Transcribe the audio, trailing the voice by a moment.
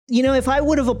if I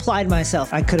would have applied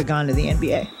myself, I could have gone to the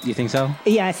NBA. You think so?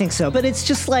 Yeah, I think so. But it's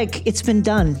just like, it's been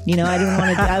done. I didn't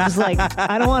want to, I was like,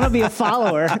 I don't want to be a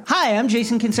follower. Hi, I'm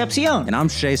Jason Concepcion. And I'm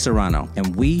Shea Serrano.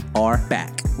 And we are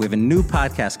back. We have a new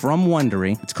podcast from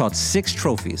Wondery. It's called Six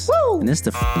Trophies. Woo! And it's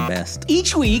the best.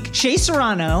 Each week, Shea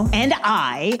Serrano and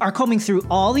I are combing through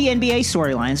all the NBA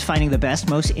storylines, finding the best,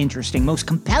 most interesting, most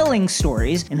compelling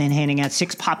stories, and then handing out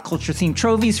 6 pop culture themed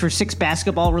trophies for 6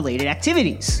 basketball related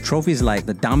activities. Trophies like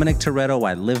the Dominic Toretto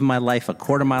I Live My Life a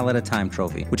Quarter Mile at a Time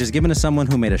trophy, which is given to someone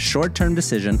who made a short-term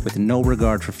decision with no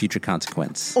regard for future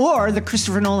consequence. Or the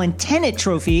Christopher Nolan Tenet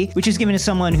trophy, which is given to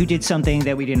someone who did something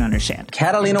that we didn't understand.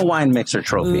 Catalina Wine Mixer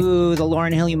trophy. Ooh, the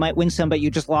Lauryn Hill, you might win some, but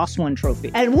you just lost one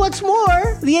trophy. And what's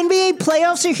more, the NBA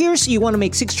playoffs are here, so you want to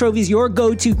make 6 Trophies your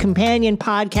go-to companion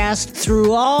podcast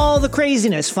through all the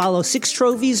craziness. Follow 6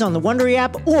 Trophies on the Wondery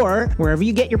app or wherever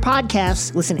you get your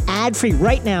podcasts. Listen ad-free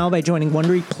right now by joining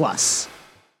Wondery Plus.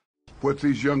 What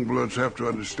these young bloods have to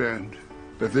understand,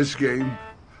 that this game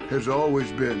has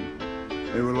always been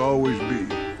and will always be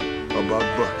about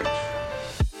buckets.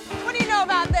 What do you know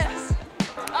about this?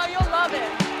 Oh, you'll love it.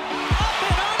 Up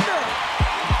and under.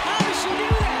 How does she do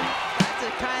that? That's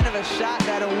a kind of a shot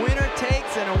that a winner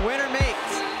takes and a winner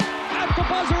makes. At the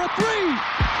buzzer, a 3.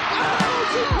 Oh,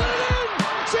 she put it in.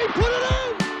 She put it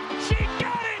in. She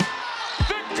got it.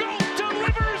 The GOAT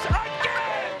delivers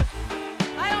again.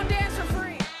 I don't dance for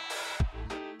free.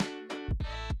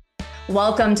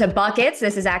 Welcome to Buckets.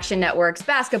 This is Action Network's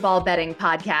basketball betting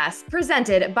podcast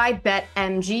presented by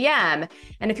BetMGM.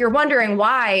 And if you're wondering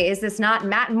why is this not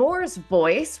Matt Moore's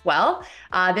voice, well,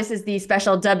 this is the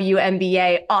special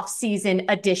WNBA offseason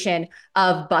edition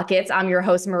of Buckets. I'm your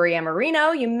host, Maria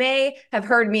Marino. You may have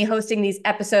heard me hosting these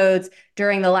episodes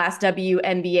during the last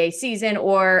WNBA season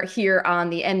or here on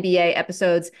the NBA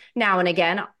episodes now and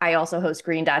again. I also host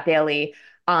Green Dot Daily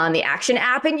on the Action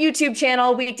app and YouTube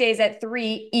channel weekdays at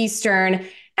 3 Eastern.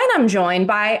 And I'm joined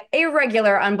by a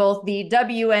regular on both the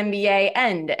WNBA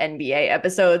and NBA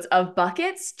episodes of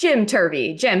Buckets, Jim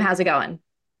Turvey. Jim, how's it going?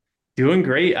 Doing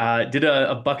great. Did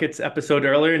a Buckets episode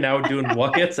earlier. Now we're doing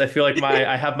Wuckets. I feel like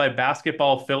I have my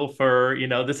basketball fill for,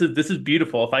 this is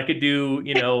beautiful. If I could do,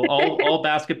 all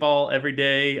basketball every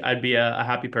day, I'd be a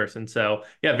happy person. So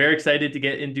yeah, very excited to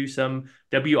get into some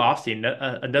W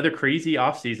offseason, another crazy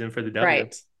offseason for the W.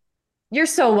 Right. You're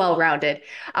so well-rounded.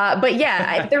 But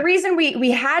yeah, the reason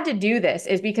we had to do this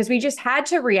is because we just had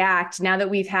to react now that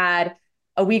we've had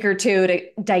a week or two to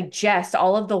digest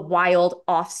all of the wild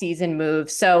off-season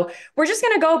moves. So we're just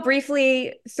going to go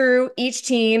briefly through each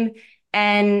team.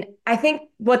 And I think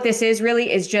what this is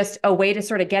really is just a way to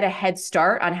sort of get a head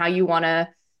start on how you want to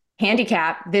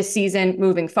handicap this season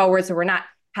moving forward. So we're not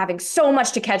having so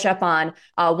much to catch up on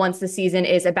once the season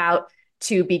is about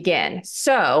to begin.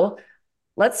 So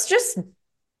let's just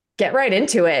get right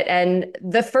into it. And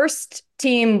the first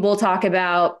team we'll talk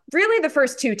about, really the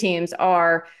first 2 teams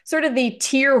are sort of the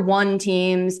tier 1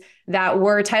 teams that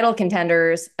were title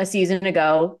contenders a season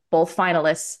ago, both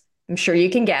finalists. I'm sure you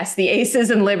can guess, the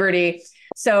Aces and Liberty.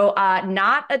 So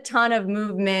not a ton of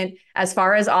movement as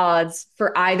far as odds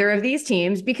for either of these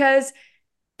teams because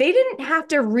they didn't have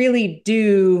to really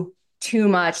do too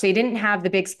much. They didn't have the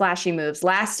big splashy moves.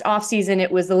 Last offseason, it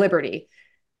was the Liberty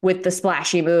with the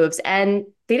splashy moves, and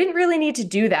they didn't really need to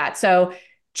do that. So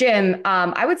Jim,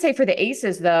 I would say for the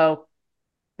Aces, though,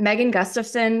 Megan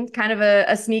Gustafson, kind of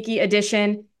a sneaky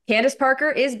addition. Candace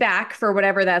Parker is back for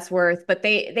whatever that's worth, but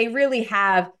they really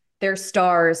have their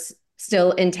stars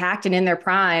still intact and in their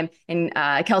prime in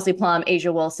Kelsey Plum,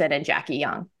 Asia Wilson, and Jackie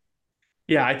Young.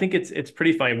 Yeah, I think it's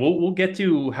pretty funny. We'll get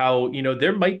to how,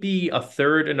 there might be a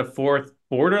third and a fourth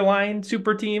borderline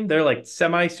super team. They're like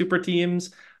semi-super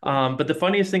teams. But the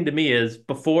funniest thing to me is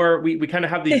before we kind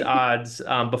of have these odds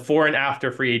before and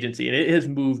after free agency, and it has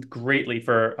moved greatly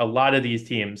for a lot of these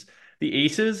teams. The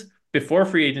Aces before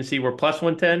free agency were plus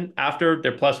 110, after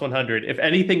they're plus 100. If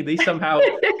anything, they somehow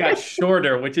got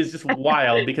shorter, which is just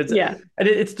wild because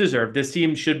it's deserved. This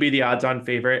team should be the odds on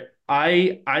favorite.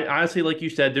 I honestly, like you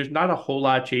said, there's not a whole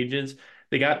lot of changes.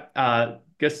 They got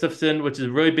Gustafson, which is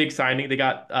a really big signing. They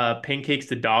got Pancakes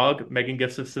the dog. Megan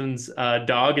Gustafson's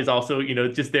dog is also,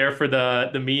 just there for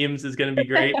the memes, is going to be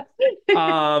great.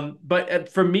 But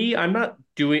for me, I'm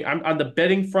on the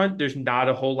betting front. There's not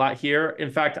a whole lot here. In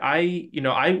fact, I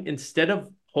instead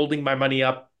of holding my money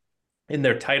up in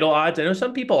their title odds, I know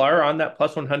some people are on that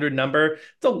plus 100 number.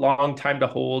 It's a long time to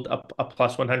hold a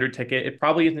plus 100 ticket. It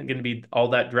probably isn't going to be all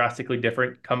that drastically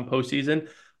different come postseason.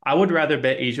 I would rather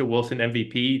bet Asia Wilson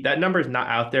MVP. That number is not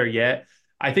out there yet.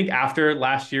 I think after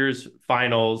last year's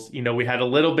finals, we had a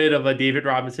little bit of a David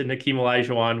Robinson, Hakeem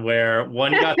Olajuwon, where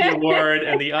one got the award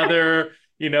and the other,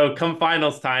 come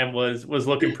finals time was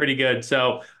looking pretty good.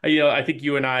 So, I think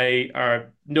you and I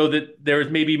know that there's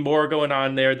maybe more going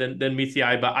on there than meets the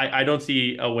eye, but I don't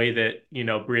see a way that,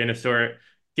 Brianna Stewart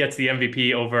gets the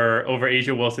MVP over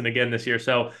Asia Wilson again this year.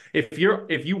 So if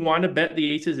you want to bet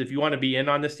the Aces, if you want to be in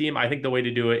on this team, I think the way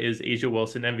to do it is Asia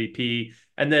Wilson MVP.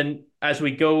 And then as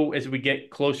we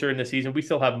get closer in the season, we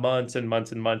still have months and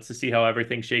months and months to see how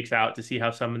everything shakes out, to see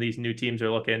how some of these new teams are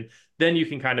looking. Then you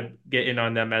can kind of get in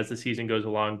on them as the season goes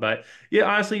along. But yeah,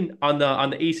 honestly, on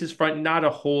the Aces front, not a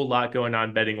whole lot going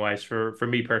on betting wise for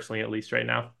me personally, at least right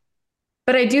now.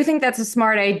 But I do think that's a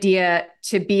smart idea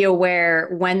to be aware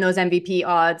when those MVP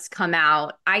odds come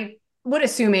out. I would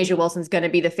assume Asia Wilson's going to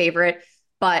be the favorite,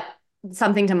 but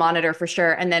something to monitor for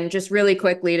sure. And then just really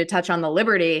quickly to touch on the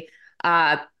Liberty,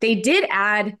 they did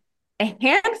add a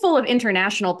handful of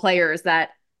international players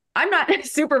that I'm not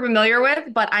super familiar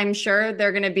with, but I'm sure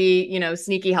they're going to be,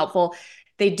 sneaky helpful.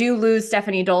 They do lose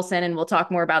Stephanie Dolson, and we'll talk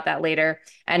more about that later.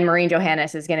 And Maureen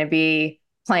Johannes is going to be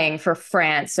playing for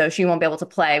France, so she won't be able to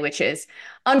play, which is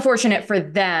unfortunate for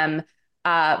them.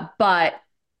 But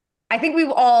I think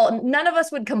none of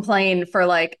us would complain for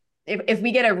like, if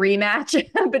we get a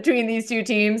rematch between these two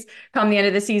teams come the end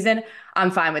of the season,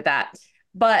 I'm fine with that.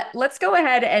 But let's go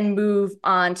ahead and move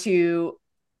on to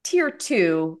tier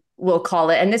 2, we'll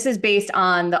call it. And this is based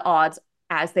on the odds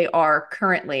as they are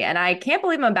currently. And I can't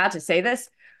believe I'm about to say this,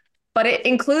 but it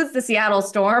includes the Seattle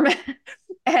Storm.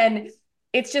 And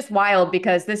it's just wild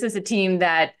because this is a team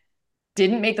that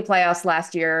didn't make the playoffs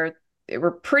last year. They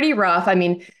were pretty rough. I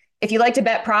mean, if you like to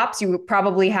bet props, you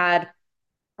probably had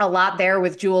a lot there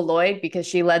with Jewel Lloyd because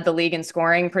she led the league in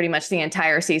scoring pretty much the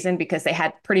entire season because they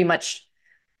had pretty much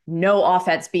no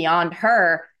offense beyond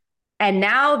her. And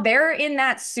now they're in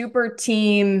that super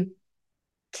team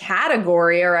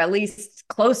category, or at least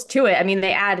close to it. I mean,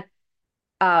 they add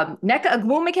Nneka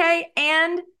Ogwumike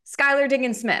and Skylar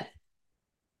Diggins-Smith.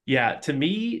 Yeah, to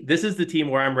me, this is the team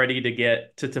where I'm ready to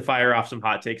get to fire off some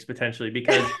hot takes potentially,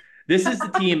 because this is the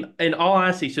team, in all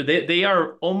honesty, so they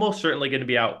are almost certainly going to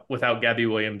be out without Gabby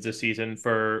Williams this season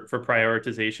for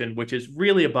prioritization, which is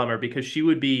really a bummer because she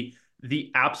would be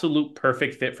the absolute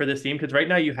perfect fit for this team. Because right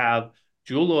now you have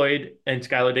Jewel Lloyd and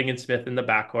Skylar Diggins-Smith in the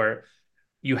backcourt.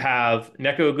 You have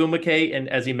Nneka Ogwumike and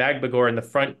Ezi Magbagor in the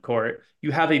front court.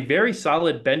 You have a very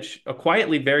solid bench, a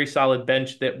quietly very solid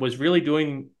bench that was really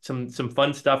doing some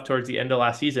fun stuff towards the end of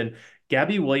last season.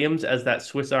 Gabby Williams as that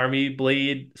Swiss Army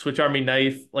blade, Swiss Army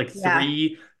knife, like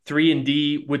three and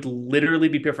D would literally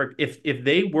be perfect if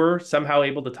they were somehow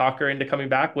able to talk her into coming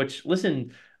back. Which,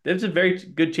 listen, there's a very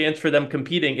good chance for them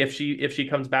competing if she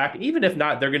comes back. Even if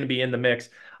not, they're going to be in the mix.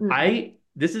 Mm-hmm.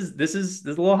 This is a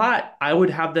little hot. I would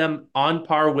have them on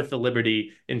par with the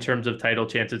Liberty in terms of title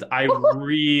chances. I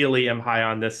really am high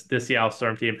on this Seattle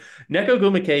Storm team. Nneka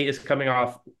Ogwumike is coming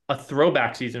off a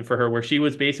throwback season for her where she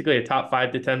was basically a top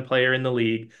 5 to 10 player in the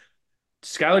league.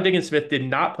 Skylar Diggins-Smith did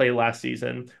not play last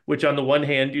season, which on the one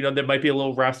hand, there might be a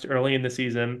little rust early in the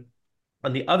season.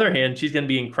 On the other hand, she's going to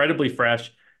be incredibly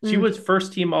fresh. She was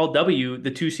first team All W the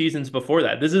 2 seasons before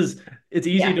that. It's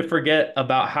easy to forget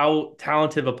about how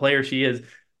talented a player she is.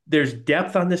 There's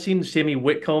depth on this team. Sammy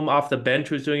Whitcomb off the bench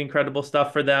was doing incredible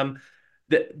stuff for them.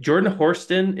 Jordan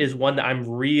Horston is one that I'm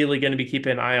really going to be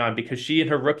keeping an eye on because she in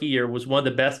her rookie year was one of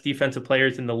the best defensive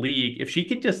players in the league. If she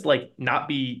could just not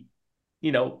be,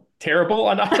 terrible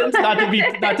on offense,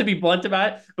 not to be blunt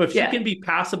about it, but if she can be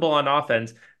passable on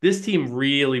offense, this team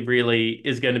really, really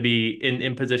is going to be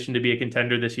in position to be a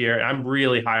contender this year. I'm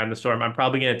really high on the Storm. I'm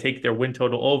probably going to take their win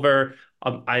total over.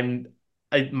 One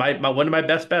of my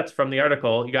best bets from the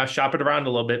article, you got to shop it around a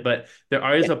little bit, but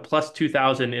there is a plus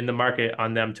 2,000 in the market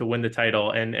on them to win the title.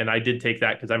 And I did take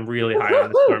that because I'm really high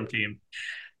on the Storm team.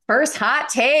 First hot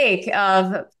take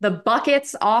of the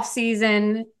Buckets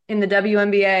offseason in the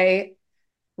WNBA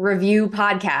review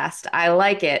podcast. I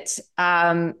like it.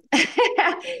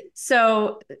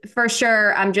 So for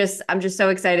sure, I'm just so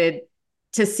excited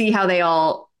to see how they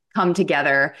all come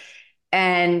together.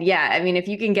 And yeah, I mean, if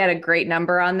you can get a great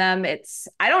number on them,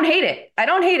 I don't hate it. I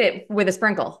don't hate it with a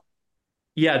sprinkle.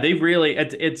 Yeah, they really,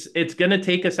 it's going to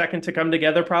take a second to come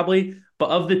together probably. But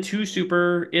of the 2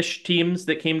 super-ish teams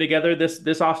that came together this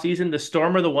offseason, the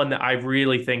Storm are the one that I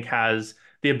really think has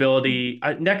the ability.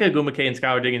 Nneka Ogwumike and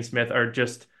Skylar Diggins-Smith are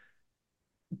just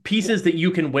pieces that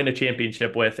you can win a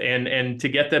championship with, and to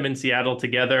get them in Seattle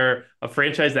together, a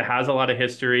franchise that has a lot of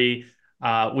history,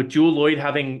 with Jewel Lloyd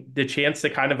having the chance to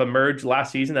kind of emerge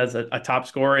last season as a top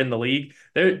scorer in the league.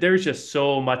 There's just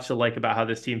so much to like about how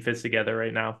this team fits together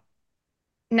right now.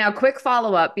 Now, quick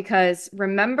follow-up, because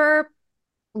remember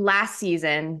last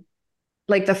season,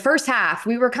 like the first half,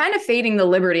 we were kind of fading the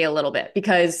Liberty a little bit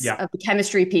because Yeah. of the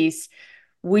chemistry piece.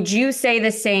 Would you say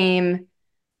the same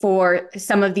for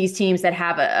some of these teams that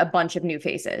have a bunch of new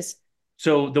faces?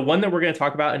 So the one that we're going to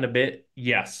talk about in a bit,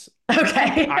 yes.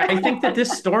 Okay. I think that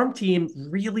this Storm team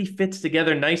really fits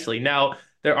together nicely. Now,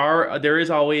 there is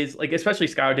always like, especially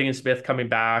Skylar Diggins-Smith coming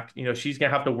back. She's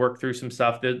gonna have to work through some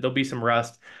stuff. There'll be some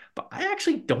rust, but I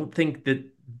actually don't think that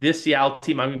this Seattle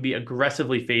team I'm gonna be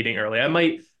aggressively fading early. I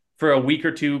might for a week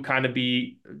or two kind of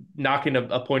be knocking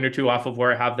a point or two off of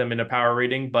where I have them in a power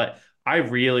rating, but I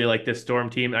really like this Storm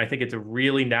team. I think it's a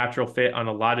really natural fit on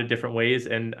a lot of different ways,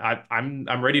 and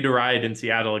I'm ready to ride in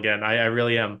Seattle again. I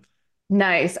really am.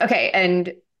 Nice. Okay.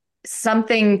 And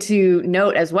something to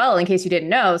note as well, in case you didn't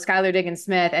know, Skylar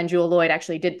Diggins-Smith and Jewel Lloyd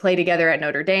actually did play together at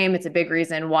Notre Dame. It's a big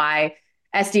reason why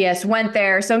SDS went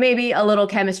there. So maybe a little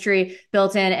chemistry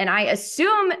built in. And I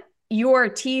assume you're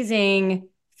teasing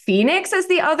Phoenix as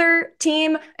the other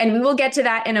team. And we will get to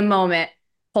that in a moment.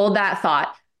 Hold that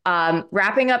thought.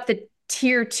 Wrapping up the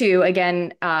tier 2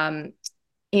 again,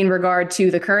 in regard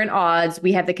to the current odds,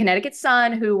 we have the Connecticut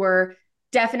Sun, who were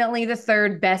definitely the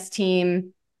third best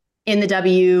team in the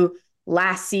W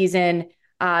last season.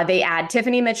 They add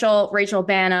Tiffany Mitchell, Rachel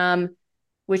Banham,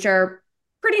 which are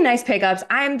pretty nice pickups.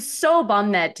 I'm so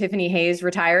bummed that Tiffany Hayes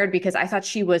retired because I thought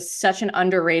she was such an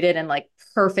underrated and like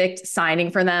perfect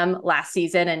signing for them last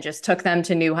season and just took them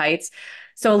to new heights.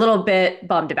 So a little bit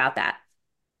bummed about that.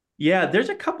 Yeah, there's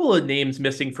a couple of names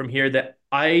missing from here that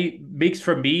I makes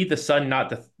for me the Sun not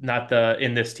the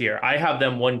in this tier. I have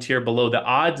them one tier below. The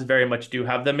odds very much do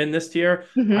have them in this tier.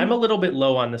 I'm a little bit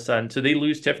low on the Sun. So they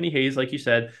lose Tiffany Hayes, like you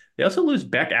said. They also lose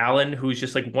Beck Allen, who's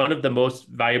just like one of the most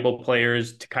valuable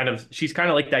players to she's kind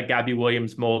of like that Gabby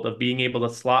Williams mold of being able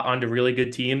to slot onto really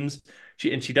good teams.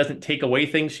 She doesn't take away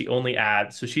things, she only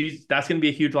adds. So that's going to be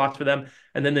a huge loss for them.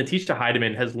 And then Natisha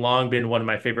Heidemann has long been one of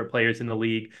my favorite players in the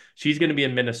league. She's going to be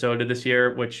in Minnesota this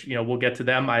year, which, we'll get to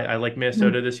them. I like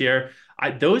Minnesota this year.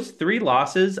 Those 3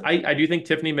 losses, I do think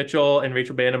Tiffany Mitchell and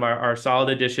Rachel Banham are solid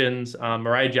additions.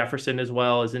 Mariah Jefferson as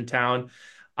well is in town.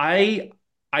 I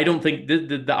don't think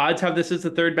the odds have this as the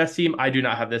third best team. I do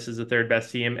not have this as the third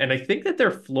best team. And I think that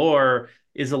their floor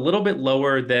is a little bit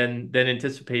lower than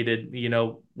anticipated,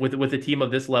 with a team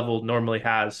of this level normally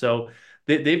has. So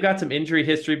they've got some injury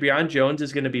history. Breon Jones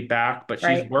is going to be back, but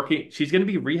she's going to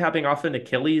be rehabbing off an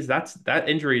Achilles. That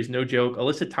injury is no joke.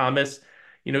 Alyssa Thomas,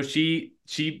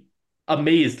 she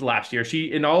amazed last year.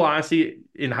 She, in all honesty,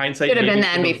 in hindsight, should have been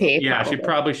the MVP. Yeah, she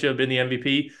probably should have been the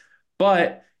MVP.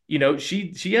 But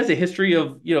she has a history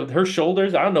of, her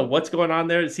shoulders. I don't know what's going on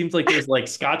there. It seems like there's like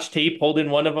scotch tape holding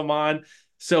one of them on.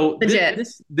 So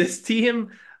this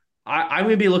team, I'm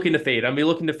going to be looking to fade. I'm going to be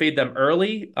looking to fade them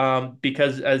early,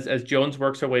 because as Jones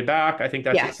works her way back, I think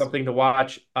that's just something to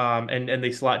watch. And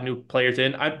they slot new players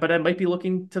in. But I might be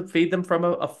looking to fade them from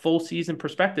a full season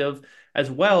perspective as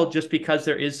well, just because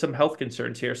there is some health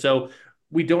concerns here. So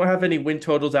we don't have any win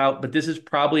totals out, but this is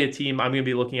probably a team I'm going to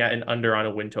be looking at an under on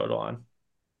a win total on.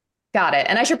 Got it.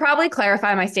 And I should probably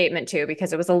clarify my statement too,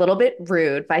 because it was a little bit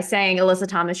rude by saying Alyssa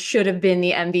Thomas should have been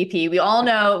the MVP. We all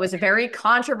know it was a very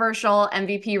controversial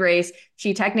MVP race.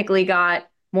 She technically got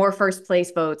more first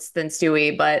place votes than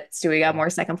Stewie, but Stewie got more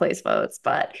second place votes.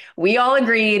 But we all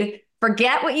agreed,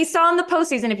 forget what you saw in the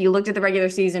postseason. If you looked at the regular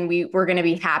season, we were going to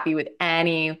be happy with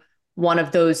any one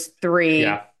of those 3,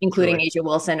 including truly. Asia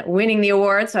Wilson winning the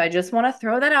award. So I just want to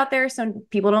throw that out there so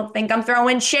people don't think I'm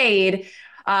throwing shade.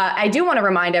 I do want to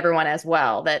remind everyone as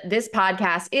well that this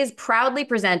podcast is proudly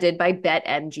presented by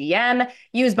BetMGM.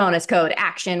 Use bonus code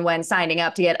ACTION when signing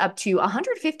up to get up to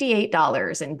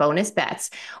 $158 in bonus bets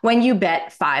when you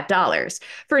bet $5.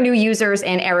 For new users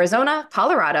in Arizona,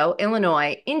 Colorado,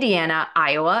 Illinois, Indiana,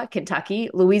 Iowa, Kentucky,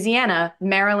 Louisiana,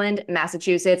 Maryland,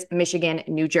 Massachusetts, Michigan,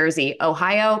 New Jersey,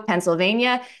 Ohio,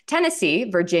 Pennsylvania, Tennessee,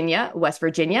 Virginia, West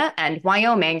Virginia, and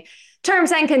Wyoming.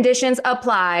 Terms and conditions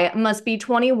apply. Must be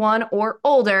 21 or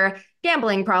older.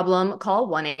 Gambling problem? Call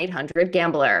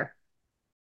 1-800-GAMBLER.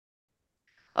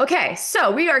 Okay, so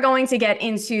we are going to get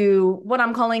into what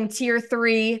I'm calling tier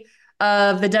 3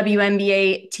 of the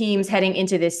WNBA teams heading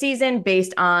into this season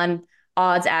based on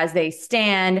odds as they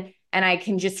stand. And I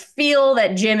can just feel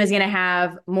that Jim is going to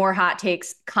have more hot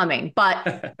takes coming.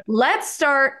 But let's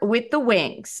start with the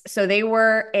Wings. So they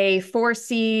were a 4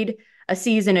 seed a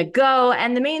season ago.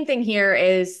 And the main thing here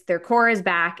is their core is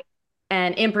back,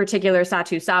 and in particular,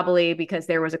 Satu Sabali, because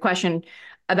there was a question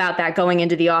about that going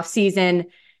into the offseason.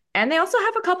 And they also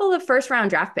have a couple of first-round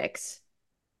draft picks.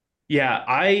 Yeah,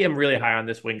 I am really high on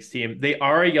this Wings team. They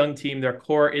are a young team. Their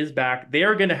core is back. They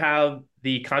are going to have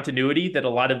the continuity that a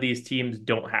lot of these teams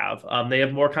don't have. They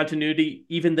have more continuity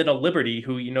even than a Liberty,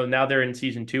 who, now they're in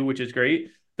season 2, which is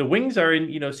great. The Wings are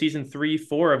in, season 3,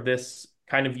 4 of this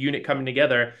kind of unit coming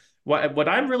together. What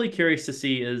I'm really curious to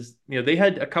see is, they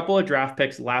had a couple of draft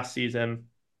picks last season.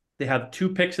 They have 2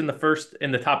 picks in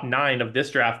the top 9 of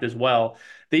this draft as well.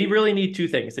 They really need 2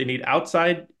 things. They need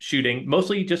outside shooting,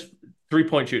 mostly just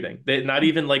 3-point shooting. They not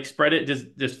even like spread it,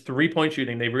 just 3-point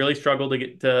shooting. They really struggle to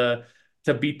get to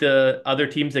beat the other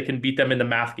teams that can beat them in the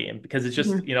math game, because it's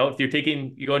just, if you're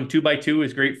going 2x2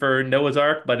 is great for Noah's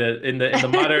Ark, but in the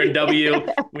modern W,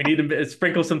 we need to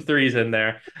sprinkle some threes in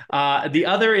there. The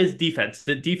other is defense.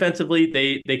 Defensively,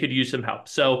 they could use some help.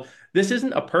 So this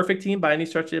isn't a perfect team by any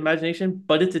stretch of the imagination,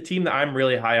 but it's a team that I'm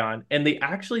really high on. And they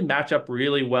actually match up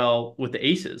really well with the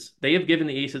Aces. They have given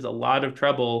the Aces a lot of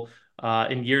trouble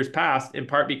in years past, in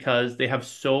part because they have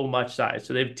so much size.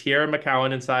 So they have Tierra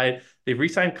McCowan inside. They've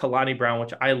re-signed Kalani Brown,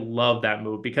 which I love that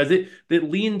move, because it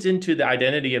leans into the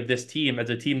identity of this team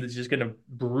as a team that's just going to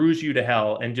bruise you to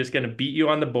hell and just going to beat you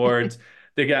on the boards.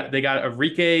 They got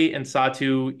Enrique and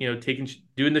Satu,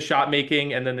 doing the shot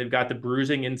making, and then they've got the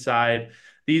bruising inside.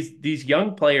 These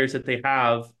young players that they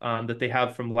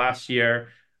have from last year,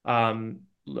 Lou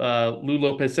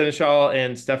Lopez Seneschal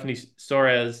and Stephanie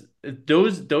Soares,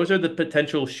 those are the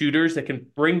potential shooters that can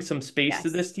bring some space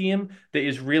to this team that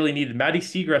is really needed. Maddie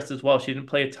Segrest as well. She didn't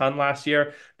play a ton last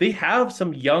year. They have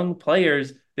some young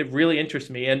players that really interest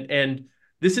me. And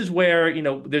this is where,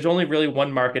 there's only really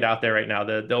one market out there right now.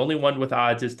 The only one with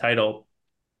odds is Title.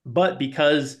 But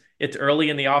because it's early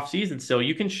in the off season, so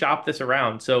you can shop this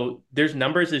around. So there's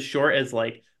numbers as short as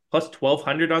like plus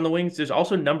 1,200 on the Wings. There's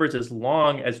also numbers as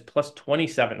long as plus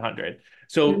 2,700.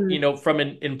 So, from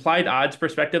an implied odds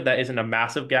perspective, that isn't a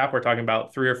massive gap. We're talking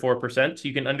about 3 or 4%. So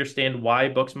you can understand why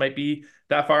books might be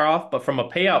that far off. But from a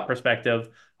payout perspective,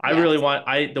 I really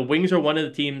the Wings are one of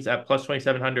the teams at plus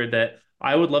 2,700 that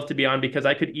I would love to be on, because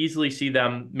I could easily see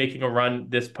them making a run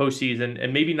this postseason,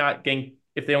 and maybe not getting,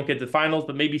 if they don't get to finals,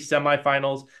 but maybe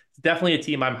semifinals. It's definitely a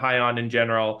team I'm high on in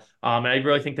general. And I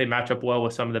really think they match up well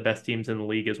with some of the best teams in the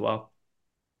league as well.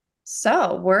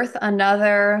 So worth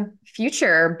another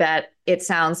future bet, it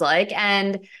sounds like.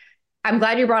 And I'm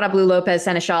glad you brought up Lou Lopez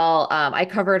Seneschal. I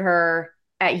covered her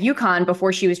at UConn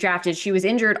before she was drafted. She was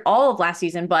injured all of last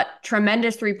season, but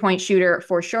tremendous 3-point shooter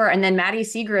for sure. And then Maddie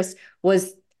Segrest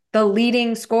was the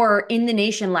leading scorer in the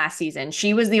nation last season.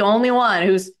 She was the only one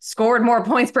who's scored more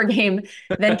points per game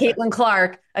than Caitlin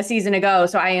Clark a season ago.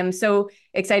 So I am so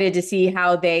excited to see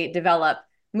how they develop.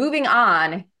 Moving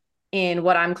on, in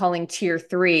what I'm calling tier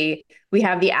 3, we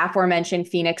have the aforementioned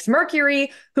Phoenix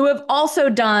Mercury, who have also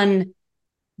done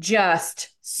just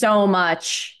so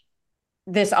much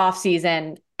this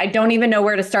offseason. I don't even know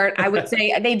where to start. I would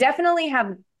say they definitely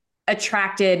have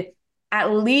attracted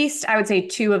at least, I would say,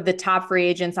 2 of the top free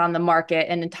agents on the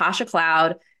market, and Natasha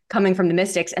Cloud coming from the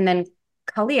Mystics, and then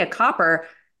Kalia Copper,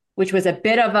 which was a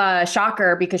bit of a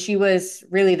shocker because she was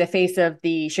really the face of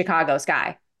the Chicago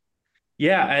Sky.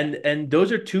 Yeah, and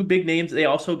those are 2 big names. They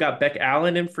also got Beck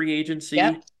Allen in free agency.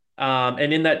 Yep.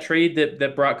 And in that trade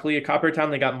that brought Kalia Copper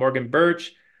town, they got Morgan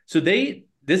Birch. So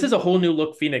this is a whole new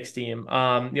look Phoenix team.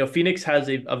 Phoenix has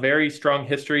a very strong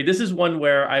history. This is one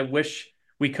where I wish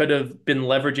we could have been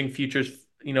leveraging futures,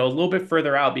 a little bit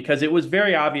further out, because it was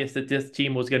very obvious that this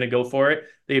team was going to go for it.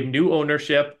 They have new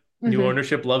ownership. New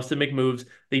ownership loves to make moves.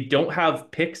 They don't have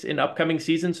picks in upcoming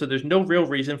seasons, so there's no real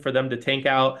reason for them to tank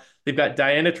out. They've got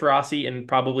Diana Taurasi in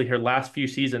probably her last few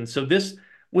seasons. So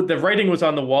the writing was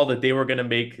on the wall that they were going to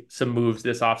make some moves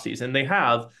this offseason. They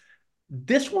have.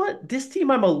 This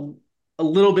team I'm a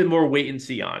little bit more wait and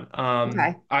see on.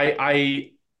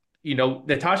 Okay.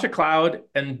 Natasha Cloud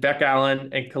and Beck Allen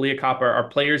and Kalia Copper are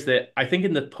players that I think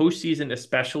in the postseason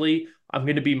especially, I'm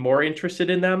going to be more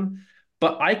interested in them.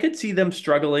 But I could see them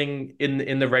struggling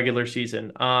in the regular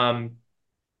season.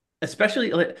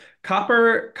 Especially like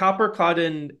Copper, Cloud,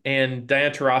 and Diana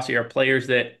Taurasi are players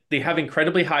that they have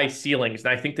incredibly high ceilings. And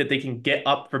I think that they can get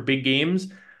up for big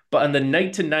games. But on the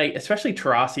night to night, especially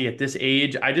Taurasi at this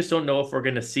age, I just don't know if we're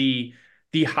going to see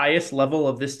the highest level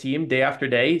of this team day after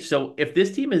day. So if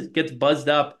this team gets buzzed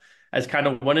up as kind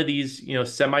of one of these,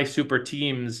 semi-super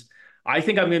teams, I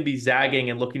think I'm going to be zagging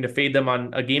and looking to fade them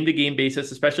on a game-to-game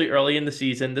basis, especially early in the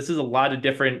season. This is a lot of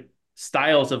different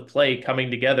styles of play coming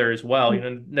together as well.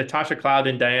 Natasha Cloud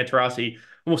and Diana Taurasi,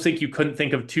 almost think you couldn't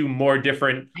think of 2 more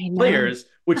different players,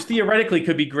 which theoretically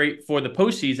could be great for the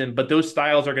postseason, but those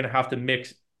styles are going to have to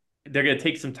mix. They're going to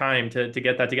take some time to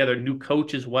get that together. New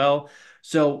coach as well.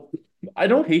 So I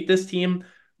don't hate this team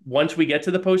once we get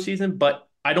to the postseason, but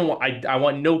I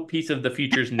want no piece of the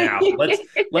futures now.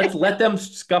 Let's let them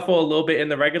scuffle a little bit in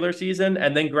the regular season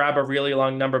and then grab a really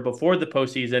long number before the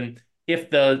postseason if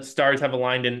the stars have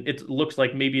aligned and it looks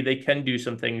like maybe they can do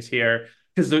some things here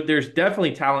because there's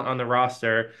definitely talent on the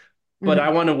roster, but I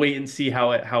want to wait and see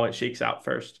how it shakes out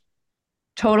first.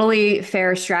 Totally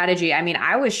fair strategy. I mean,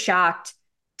 I was shocked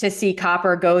to see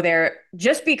Copper go there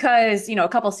just because, a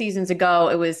couple seasons ago,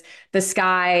 it was the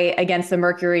Sky against the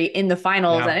Mercury in the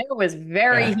finals, and it was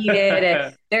very heated.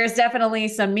 And there's definitely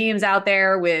some memes out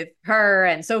there with her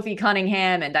and Sophie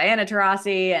Cunningham and Diana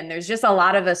Taurasi, and there's just a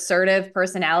lot of assertive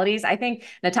personalities. I think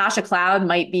Natasha Cloud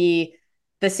might be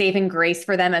the saving grace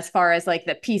for them as far as like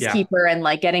the peacekeeper and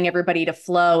like getting everybody to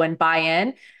flow and buy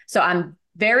in. So I'm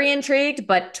very intrigued,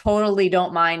 but totally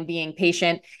don't mind being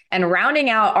patient. And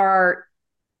rounding out our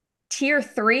tier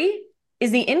 3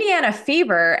 is the Indiana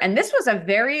Fever. And this was a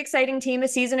very exciting team a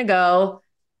season ago.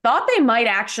 Thought they might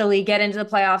actually get into the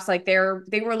playoffs. Like they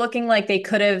were looking like they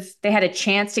had a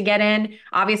chance to get in.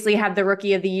 Obviously have the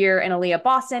rookie of the year in Aaliyah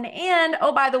Boston. And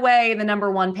oh, by the way, the number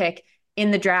 1 pick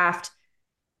in the draft,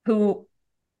 who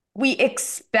we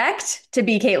expect to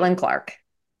be Caitlin Clark.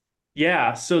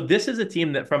 Yeah, so this is a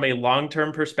team that from a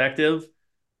long-term perspective,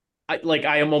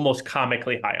 I am almost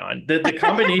comically high on. The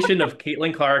combination of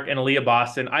Caitlin Clark and Aaliyah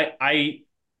Boston,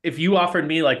 if you offered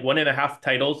me like 1.5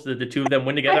 titles that the two of them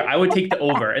win together, I would take the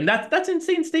over. And that's an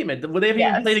insane statement. They haven't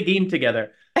even played a game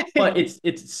together. But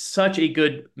it's such a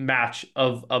good match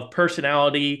of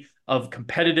personality, of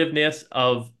competitiveness,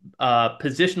 of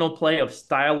positional play, of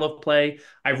style of play.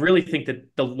 I really think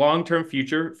that the long-term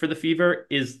future for the Fever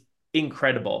is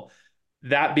incredible.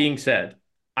 That being said,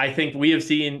 I think we have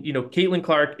seen, Caitlin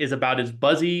Clark is about as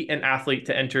buzzy an athlete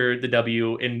to enter the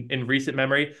W in recent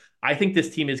memory. I think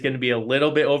this team is going to be a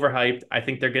little bit overhyped. I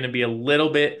think they're going to be a little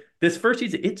bit, this first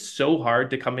season, it's so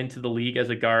hard to come into the league as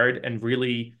a guard and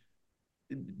really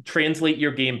translate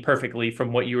your game perfectly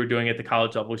from what you were doing at the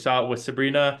college level. We saw it with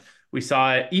Sabrina. We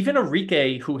saw it, even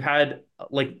Enrique, who had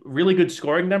like really good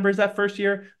scoring numbers that first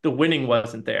year, the winning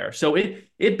wasn't there. So it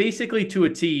basically to a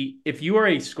T, if you are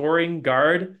a scoring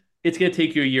guard, it's going to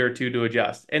take you a year or two to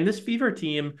adjust. And this Fever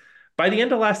team, by the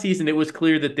end of last season, it was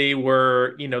clear that they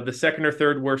were, the second or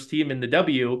third worst team in the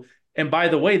W. And by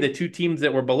the way, the two teams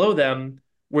that were below them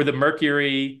were the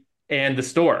Mercury and the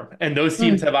Storm. And those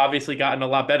teams have obviously gotten a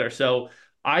lot better. So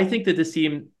I think that this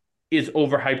team is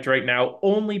overhyped right now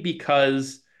only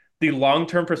because the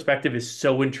long-term perspective is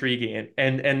so intriguing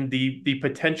and the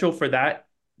potential for that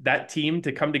team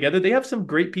to come together. They have some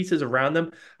great pieces around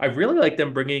them. I really like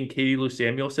them bringing Katie Lou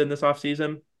Samuelson this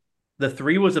offseason. The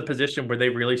 3 was a position where they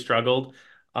really struggled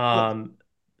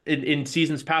in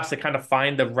seasons past to kind of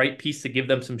find the right piece to give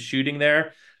them some shooting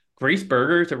there. Grace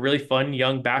Berger is a really fun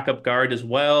young backup guard as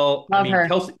well. Love her.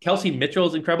 Kelsey Mitchell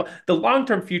is incredible. The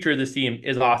long-term future of this team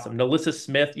is awesome. Nalissa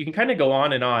Smith, you can kind of go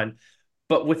on and on.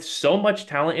 But with so much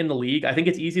talent in the league, I think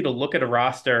it's easy to look at a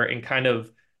roster and kind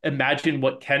of imagine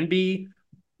what can be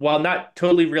while not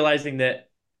totally realizing that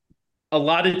a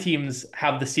lot of teams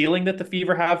have the ceiling that the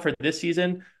Fever have for this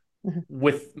season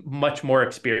with much more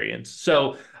experience.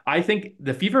 So I think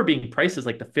the Fever being priced as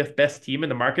like the 5th best team in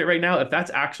the market right now, if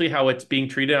that's actually how it's being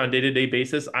treated on a day-to-day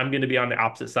basis, I'm going to be on the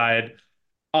opposite side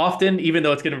often, even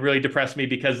though it's going to really depress me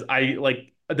because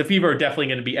the Fever are definitely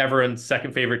going to be everyone's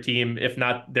second favorite team, if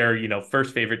not their,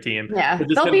 first favorite team. Yeah,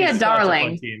 they'll be a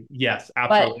darling. Team. Yes,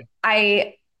 absolutely. But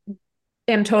I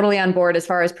am totally on board as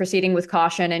far as proceeding with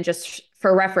caution and just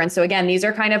for reference. So again, these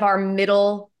are kind of our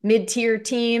mid-tier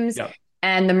teams. Yep.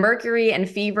 And the Mercury and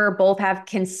Fever both have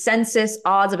consensus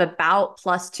odds of about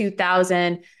plus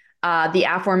 2,000. The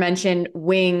aforementioned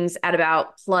Wings at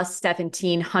about plus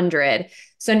 1,700.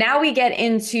 So now we get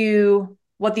into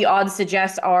what the odds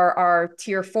suggest are our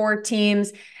tier 4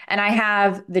 teams. And I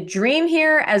have the Dream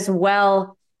here as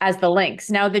well as the Lynx.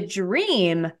 Now the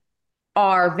Dream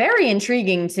are very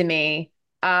intriguing to me.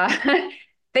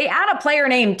 They add a player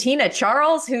named Tina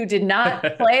Charles, who did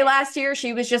not play last year.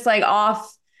 She was just like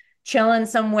off chilling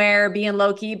somewhere, being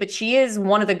low key, but she is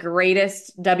one of the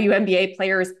greatest WNBA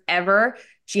players ever.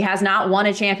 She has not won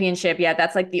a championship yet.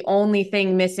 That's like the only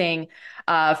thing missing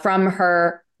from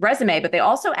her resume. But they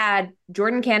also add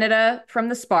Jordan Canada from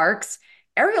the Sparks,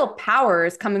 Ariel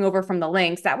Powers coming over from the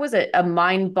Lynx. That was a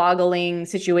mind-boggling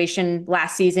situation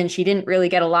last season. She didn't really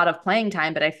get a lot of playing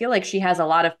time, but I feel like she has a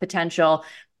lot of potential.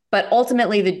 But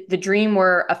ultimately, the Dream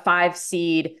were a 5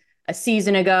 seed a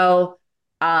season ago.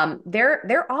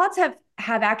 Their odds have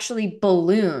actually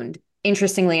ballooned,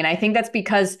 interestingly. And I think that's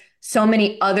because so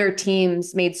many other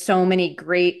teams made so many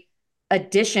great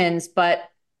additions, but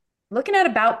looking at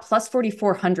about plus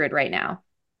 4,400 right now.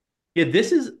 Yeah,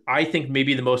 this is, I think,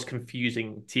 maybe the most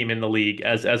confusing team in the league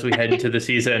as we head into the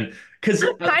season. Because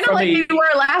Kind of from like we a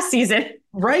were last season.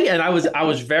 right, and I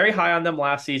was very high on them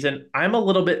last season. I'm a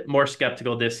little bit more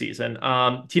skeptical this season.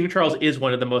 Tina Charles is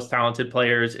one of the most talented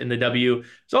players in the W.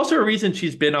 It's also a reason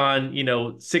she's been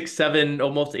on, 6, 7,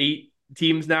 almost 8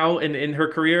 teams now in her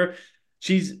career.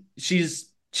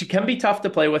 She can be tough to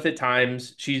play with at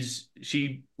times.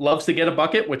 She loves to get a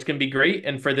bucket, which can be great.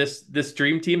 And for this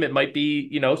dream team, it might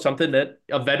be, something that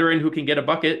a veteran who can get a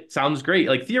bucket sounds great.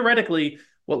 Like theoretically,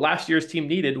 what last year's team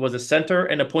needed was a center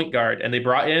and a point guard, and they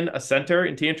brought in a center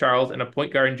in Tia Charles and a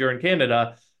point guard in Jordan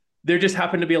Canada. There just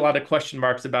happened to be a lot of question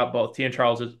marks about both. Tia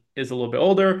Charles is a little bit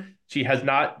older. She has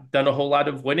not done a whole lot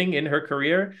of winning in her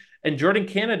career. And Jordan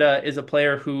Canada is a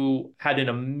player who had an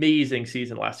amazing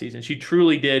season last season. She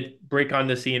truly did break on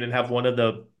the scene and have one of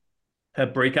the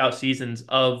breakout seasons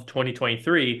of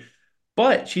 2023.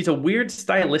 But she's a weird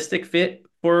stylistic fit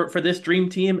for this dream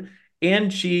team.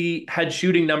 And she had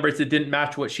shooting numbers that didn't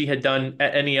match what she had done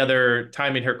at any other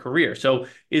time in her career. So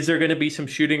is there going to be some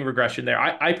shooting regression there?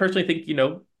 I personally think,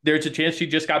 there's a chance she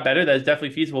just got better. That is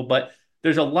definitely feasible, but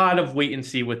there's a lot of wait and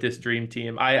see with this dream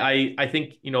team. I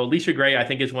think, Alicia Gray, I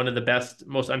think is one of the best,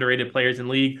 most underrated players in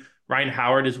the league. Ryan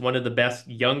Howard is one of the best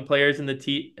young players in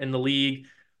the league.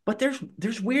 But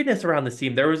there's weirdness around the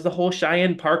team. There was the whole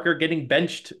Cheyenne Parker getting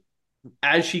benched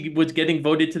as she was getting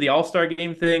voted to the All-Star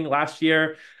game thing last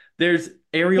year. There's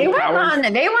Aerial Powers.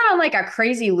 They went on like a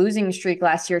crazy losing streak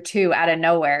last year too, out of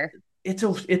nowhere. It's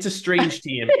a strange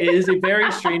team. It is a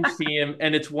very strange team,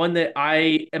 and it's one that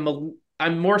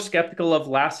I'm more skeptical of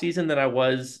last season than I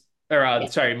was,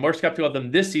 more skeptical of them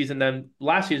this season than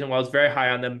last season. While I was very high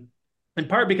on them, in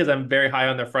part because I'm very high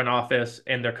on their front office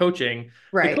and their coaching.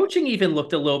 Right. The coaching even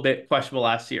looked a little bit questionable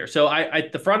last year. So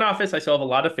the front office I still have a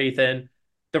lot of faith in.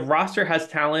 The roster has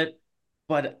talent,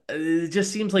 but it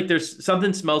just seems like there's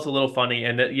something smells a little funny,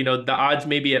 and that the odds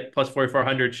maybe at plus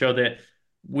 4,400 show that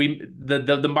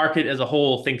the market as a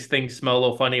whole thinks things smell a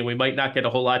little funny, and we might not get a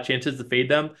whole lot of chances to fade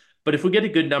them. But if we get a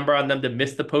good number on them to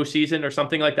miss the postseason or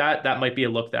something like that, that might be a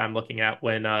look that I'm looking at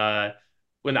when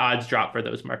odds drop for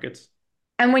those markets.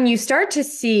 And when you start to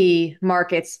see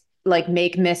markets like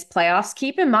make miss playoffs,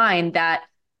 keep in mind that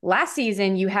last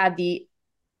season you had the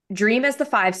Dream as the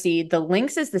 5 seed, the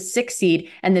Lynx as the 6 seed,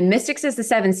 and the Mystics as the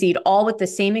 7 seed, all with the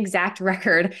same exact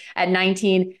record at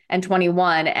 19 and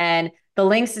 21. And the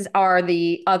Lynx are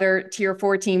the other tier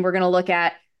 4 team we're going to look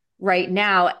at right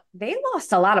now. They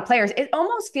lost a lot of players. It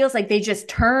almost feels like they just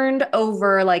turned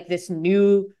over like this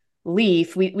new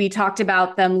leaf. We talked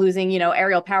about them losing,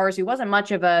 Aerial Powers, who wasn't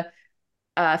much of a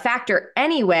factor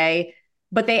anyway,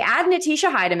 but they add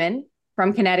Natisha Heidemann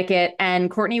from Connecticut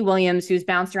and Courtney Williams, who's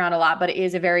bounced around a lot, but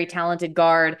is a very talented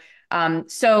guard. And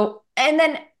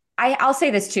then I'll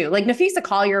say this too, like Nafisa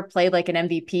Collier played like an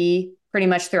MVP pretty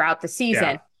much throughout the season.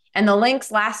 Yeah. And the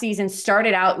Lynx last season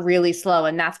started out really slow,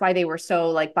 and that's why they were so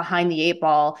like behind the 8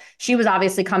 ball. She was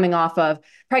obviously coming off of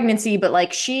pregnancy, but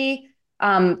like she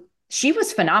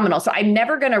was phenomenal. So I'm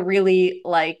never going to really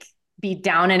like be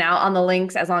down and out on the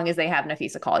Lynx as long as they have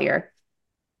Nafisa Collier.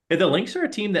 Yeah, the Lynx are a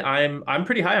team that I'm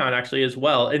pretty high on actually as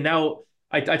well. And now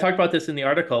I talked about this in the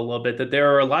article a little bit, that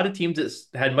there are a lot of teams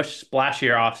that had much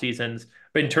splashier off seasons,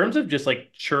 but in terms of just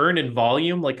like churn and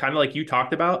volume, like kind of like you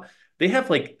talked about, they have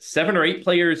like 7 or 8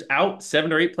 players out,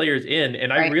 7 or 8 players in,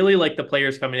 and I really like the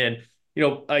players coming in.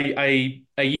 I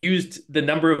used the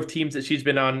number of teams that she's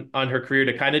been on her career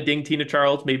to kind of ding Tina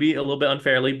Charles, maybe a little bit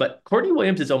unfairly, but Courtney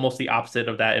Williams is almost the opposite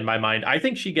of that in my mind. I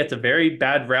think she gets a very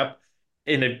bad rep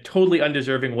in a totally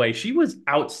undeserving way. She was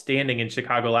outstanding in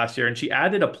Chicago last year, and she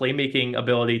added a playmaking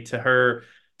ability to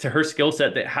her skill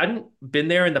set that hadn't been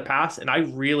there in the past. And I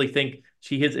really think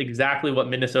she is exactly what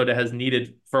Minnesota has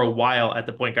needed for a while at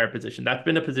the point guard position. That's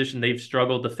been a position they've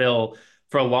struggled to fill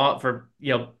for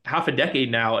half a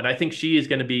decade now. And I think she is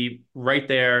going to be right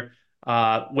there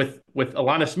with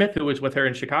Alana Smith, who was with her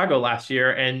in Chicago last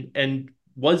year and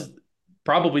was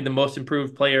probably the most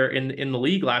improved player in the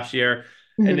league last year.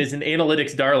 And is an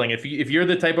analytics darling. If you're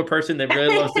the type of person that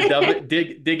really loves to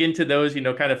dig into those,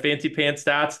 kind of fancy pants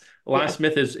stats, Alana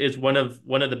Smith is one of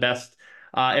the best.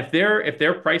 If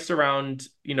they're priced around,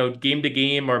 game to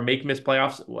game or make miss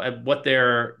playoffs, what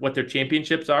their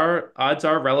championships odds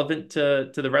are relevant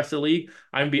to the rest of the league,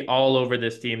 I'm gonna be all over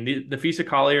this team. Nafisa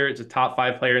Collier is a top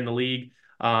 5 player in the league.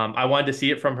 I wanted to see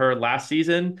it from her last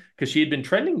season because she had been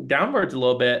trending downwards a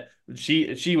little bit.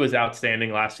 She was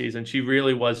outstanding last season. She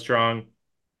really was strong.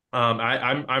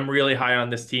 I'm really high on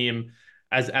this team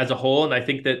as a whole, and I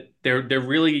think that they're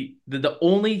really the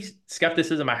only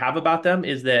skepticism I have about them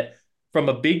is that from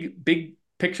a big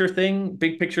picture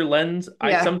lens,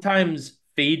 I sometimes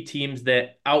fade teams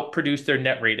that outproduce their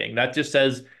net rating. That just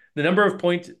says the number of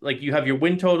points, like you have your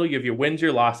win total, you have your wins,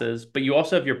 your losses, but you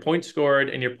also have your points scored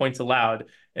and your points allowed.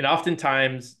 And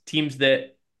oftentimes teams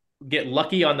that get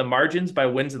lucky on the margins by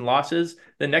wins and losses,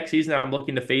 the next season I'm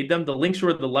looking to fade them. The Lynx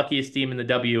were the luckiest team in the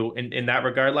W in that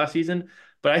regard last season.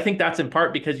 But I think that's in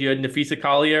part because you had Nafisa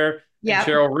Collier and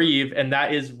Cheryl Reeve, and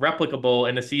that is replicable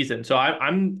in a season. So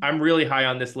I'm really high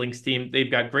on this Lynx team.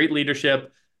 They've got great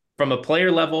leadership from a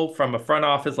player level, from a front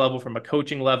office level, from a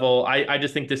coaching level. I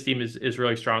just think this team is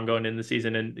really strong going in the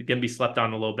season and going to be slept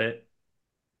on a little bit.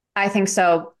 I think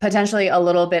so. Potentially a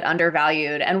little bit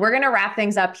undervalued. And we're going to wrap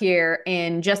things up here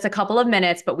in just a couple of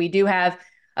minutes, but we do have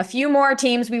a few more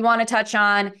teams we want to touch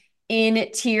on in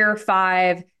tier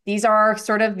 5. These are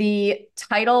sort of the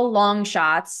title long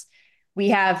shots. We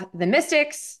have the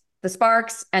Mystics, the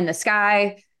Sparks, and the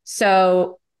Sky.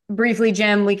 So briefly,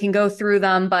 Jim, we can go through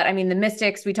them. But I mean, the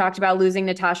Mystics, we talked about losing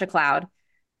Natasha Cloud.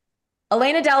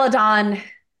 Elena Delle Donne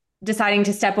deciding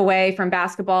to step away from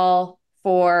basketball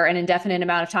for an indefinite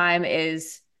amount of time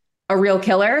is a real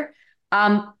killer.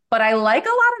 But I like a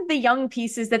lot of the young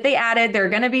pieces that they added. They're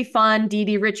going to be fun. Dee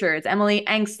Dee Richards, Emily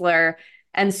Engsler,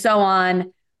 and so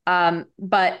on.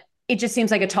 But it just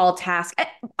seems like a tall task.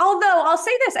 Although I'll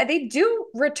say this, they do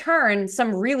return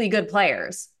some really good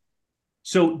players.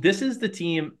 So this is the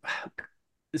team.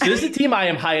 So this is the team I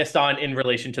am highest on in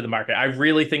relation to the market. I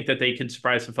really think that they could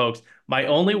surprise some folks. My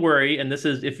only worry, and this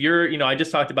is if you're, I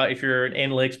just talked about if you're an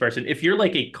analytics person, if you're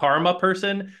like a karma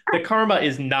person, the karma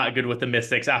is not good with the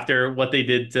Mystics after what they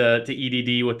did to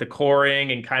EDD with the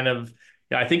coring and kind of,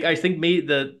 I think maybe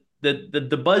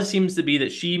the buzz seems to be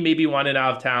that she maybe wanted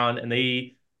out of town and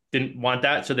they didn't want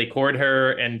that. So they cored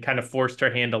her and kind of forced her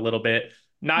hand a little bit.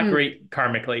 Not great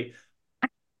karmically.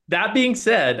 That being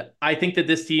said, I think that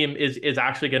this team is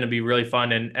actually going to be really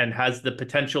fun and has the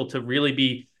potential to really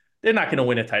be. They're not going to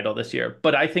win a title this year,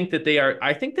 but I think that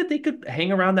they could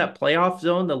hang around that playoff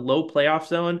zone, the low playoff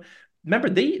zone. Remember,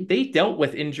 they dealt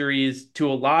with injuries to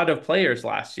a lot of players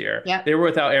last year. Yep. They were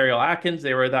without Ariel Atkins.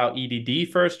 They were without EDD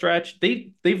for a stretch.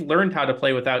 They've learned how to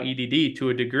play without EDD to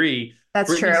a degree. That's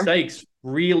Brittany true. Sykes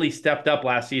really stepped up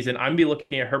last season. I'm be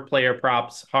looking at her player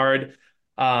props hard.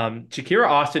 Shakira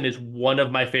Austin is one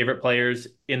of my favorite players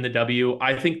in the W.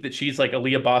 I think that she's like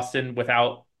Aaliyah Boston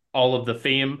without all of the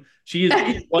fame. She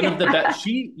is one of the best.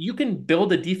 You can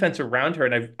build a defense around her,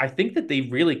 and I think that they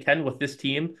really can with this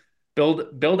team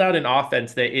build out an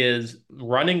offense that is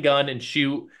run and gun and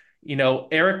shoot.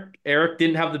 Eric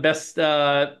didn't have the best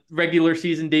regular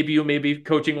season debut, maybe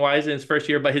coaching wise in his first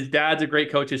year, but his dad's a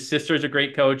great coach. His sister's a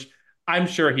great coach. I'm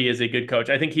sure he is a good coach.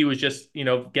 I think he was just,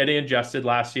 getting adjusted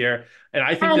last year. And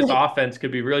I think this offense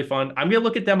could be really fun. I'm going to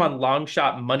look at them on long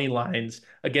shot money lines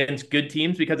against good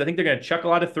teams because I think they're going to chuck a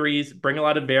lot of threes, bring a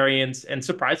lot of variance, and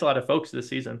surprise a lot of folks this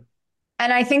season.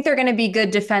 And I think they're going to be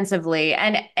good defensively.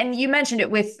 And you mentioned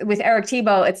it with Eric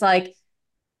Thibault. It's like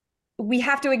we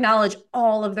have to acknowledge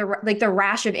all of the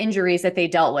rash of injuries that they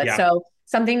dealt with. Yeah. So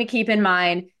something to keep in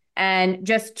mind. And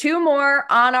just two more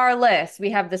on our list. We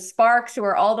have the Sparks, who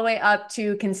are all the way up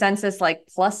to consensus like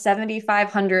plus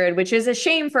 7,500, which is a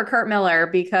shame for Kurt Miller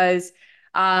because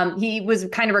he was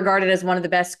kind of regarded as one of the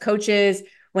best coaches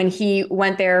when he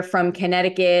went there from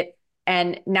Connecticut.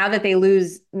 And now that they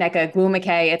lose Nneka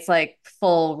Ogwumike, it's like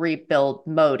full rebuild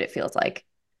mode, it feels like.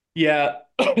 Yeah,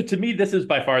 to me, this is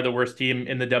by far the worst team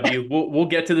in the W. We'll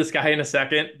get to this guy in a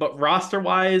second, but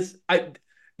roster-wise,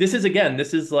 This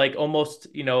is like almost,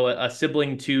 a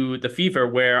sibling to the Fever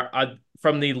where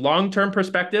from the long-term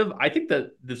perspective, I think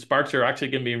that the Sparks are actually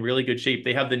going to be in really good shape.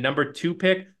 They have the number 2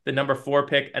 pick, the number 4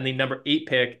 pick, and the number 8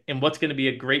 pick in what's going to be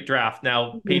a great draft.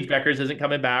 Now, Paige Beckers isn't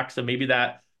coming back, so maybe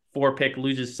that 4 pick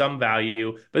loses some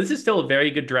value, but this is still a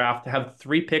very good draft. To have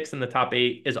 3 picks in the top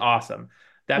 8 is awesome.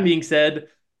 That being said,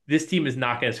 this team is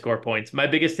not going to score points. My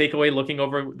biggest takeaway looking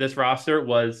over this roster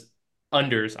was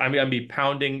unders. I'm going to be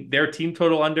pounding their team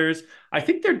total unders. I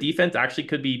think their defense actually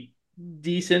could be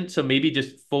decent, so maybe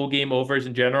just full game overs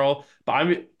in general.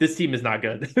 But this team is not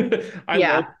good.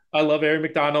 I love Erin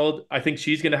McDonald. I think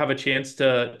she's going to have a chance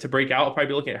to break out. I'll probably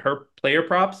be looking at her player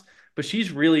props, but she's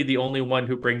really the only one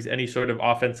who brings any sort of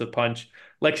offensive punch.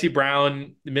 Lexi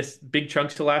Brown missed big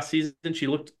chunks to last season. She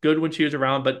looked good when she was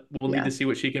around, but we'll need to see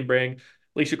what she can bring.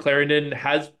 Alicia Clarendon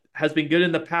has been good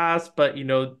in the past, but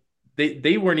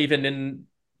they weren't even in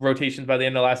rotations by the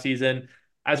end of last season.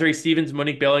 Azurá Stevens,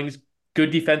 Monique Billings, good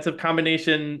defensive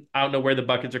combination. I don't know where the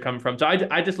buckets are coming from. So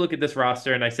I just look at this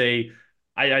roster and I say,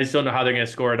 I just don't know how they're going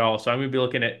to score at all. So I'm going to be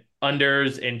looking at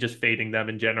unders and just fading them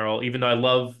in general, even though I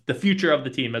love the future of the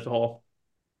team as a whole.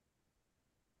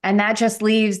 And that just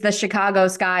leaves the Chicago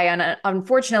Sky. And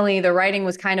unfortunately, the writing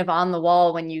was kind of on the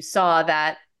wall when you saw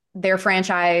that their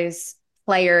franchise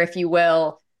player, if you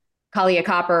will, Kalia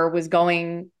Copper, was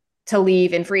going to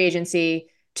leave in free agency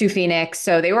to Phoenix.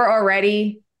 So they were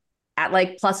already at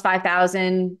like plus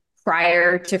 5,000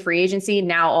 prior to free agency,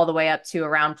 now all the way up to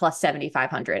around plus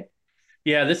 7,500.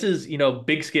 Yeah, this is,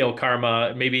 big scale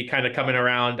karma, maybe kind of coming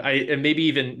around. And maybe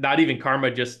even not even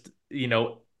karma, just,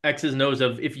 X's and O's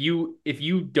of if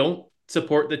you don't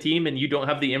support the team and you don't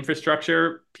have the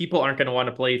infrastructure, people aren't going to want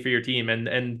to play for your team.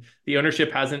 And the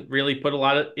ownership hasn't really put a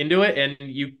lot into it. And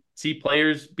you see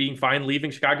players being fine leaving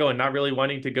Chicago and not really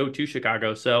wanting to go to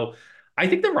Chicago. So I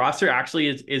think the roster actually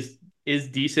is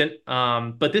decent.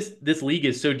 But this league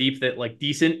is so deep that like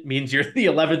decent means you're the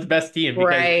 11th best team. Because,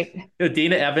 right.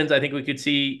 Dana Evans, I think we could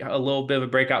see a little bit of a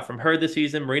breakout from her this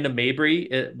season. Marina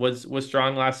Mabry was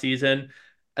strong last season.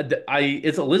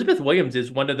 It's Elizabeth Williams is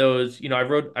one of those, I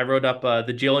wrote up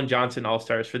the Jalen Johnson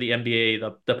All-Stars for the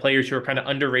NBA, the players who are kind of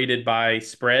underrated by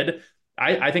spread.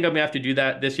 I think I'm gonna have to do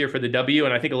that this year for the W,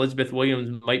 and I think Elizabeth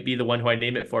Williams might be the one who I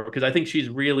name it for, because I think she's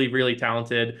really, really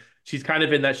talented. She's kind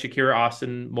of in that Shakira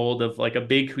Austin mold of like a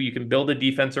big who you can build a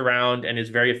defense around and is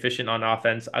very efficient on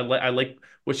offense. I like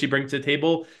what she brings to the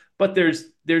table, but there's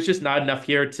just not enough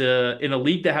here in a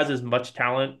league that has as much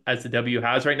talent as the W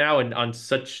has right now, and on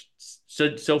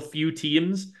so few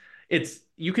teams,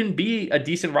 you can be a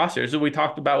decent roster. As we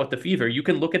talked about with the Fever, you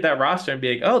can look at that roster and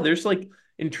be like, oh, there's like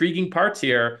intriguing parts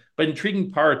here, but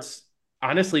intriguing parts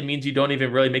honestly means you don't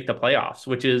even really make the playoffs,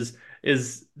 which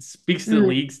speaks to the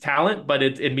league's talent, but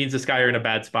it means the Sky are in a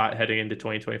bad spot heading into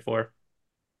 2024.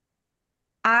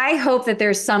 I hope that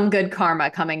there's some good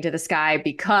karma coming to the Sky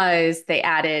because they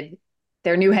added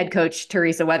their new head coach,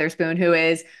 Teresa Weatherspoon, who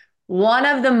is one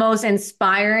of the most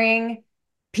inspiring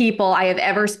people I have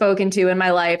ever spoken to in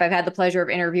my life. I've had the pleasure of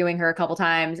interviewing her a couple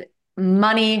times.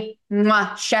 Money,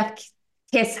 chef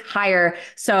kiss higher.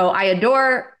 So I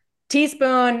adore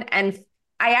Teaspoon, and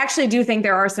I actually do think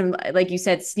there are some, like you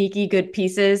said, sneaky good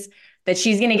pieces that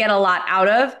she's going to get a lot out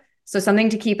of. So something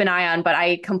to keep an eye on, but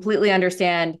I completely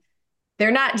understand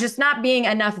they're not being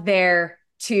enough there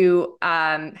to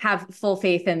have full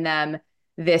faith in them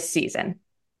this season.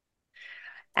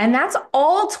 And that's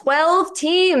all 12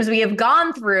 teams we have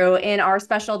gone through in our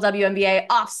special WNBA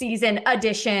offseason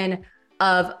edition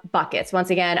of Buckets.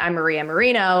 Once again, I'm Maria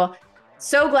Marino.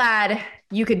 So glad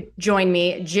you could join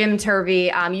me, Jim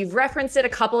Turvey. You've referenced it a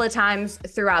couple of times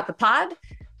throughout the pod,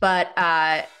 but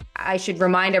I should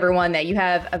remind everyone that you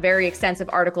have a very extensive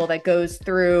article that goes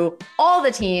through all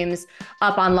the teams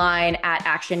up online at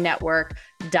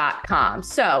actionnetwork.com.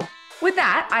 So with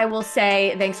that, I will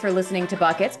say thanks for listening to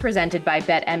Buckets, presented by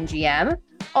BetMGM.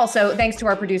 Also, thanks to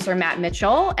our producer, Matt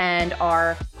Mitchell, and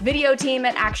our video team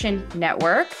at Action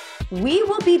Network. We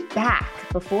will be back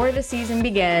before the season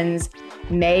begins,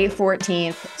 May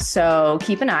 14th. So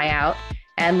keep an eye out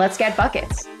and let's get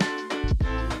buckets.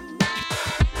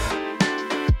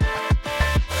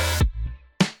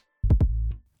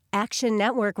 Action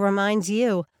Network reminds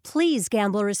you, please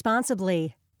gamble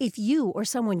responsibly. If you or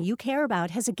someone you care about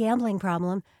has a gambling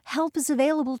problem, help is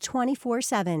available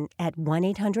 24/7 at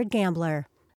 1-800-GAMBLER.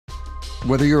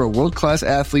 Whether you're a world-class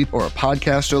athlete or a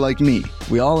podcaster like me,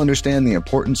 we all understand the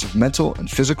importance of mental and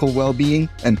physical well-being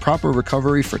and proper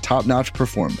recovery for top-notch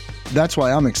performance. That's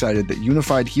why I'm excited that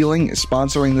Unified Healing is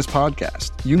sponsoring this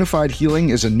podcast. Unified Healing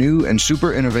is a new and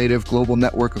super innovative global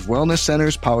network of wellness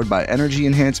centers powered by Energy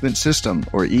Enhancement System,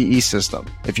 or EE System.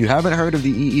 If you haven't heard of the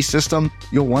EE System,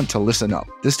 you'll want to listen up.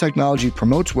 This technology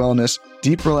promotes wellness,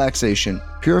 deep relaxation,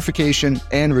 purification,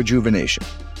 and rejuvenation.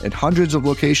 In hundreds of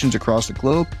locations across the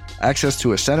globe, access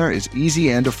to a center is easy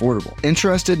and affordable.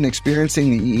 Interested in experiencing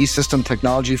the EE System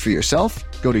technology for yourself?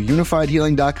 Go to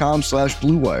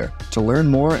unifiedhealing.com/bluewire to learn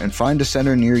more and find a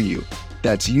center near you.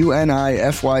 That's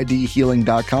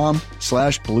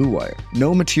unifydhealing.com/bluewire.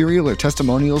 No material or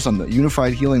testimonials on the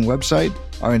Unified Healing website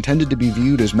are intended to be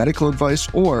viewed as medical advice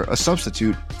or a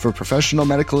substitute for professional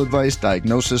medical advice,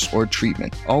 diagnosis, or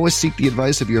treatment. Always seek the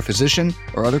advice of your physician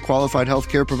or other qualified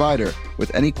healthcare provider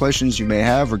with any questions you may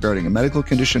have regarding a medical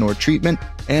condition or treatment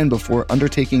and before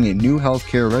undertaking a new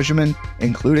healthcare regimen,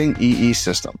 including EE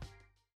System.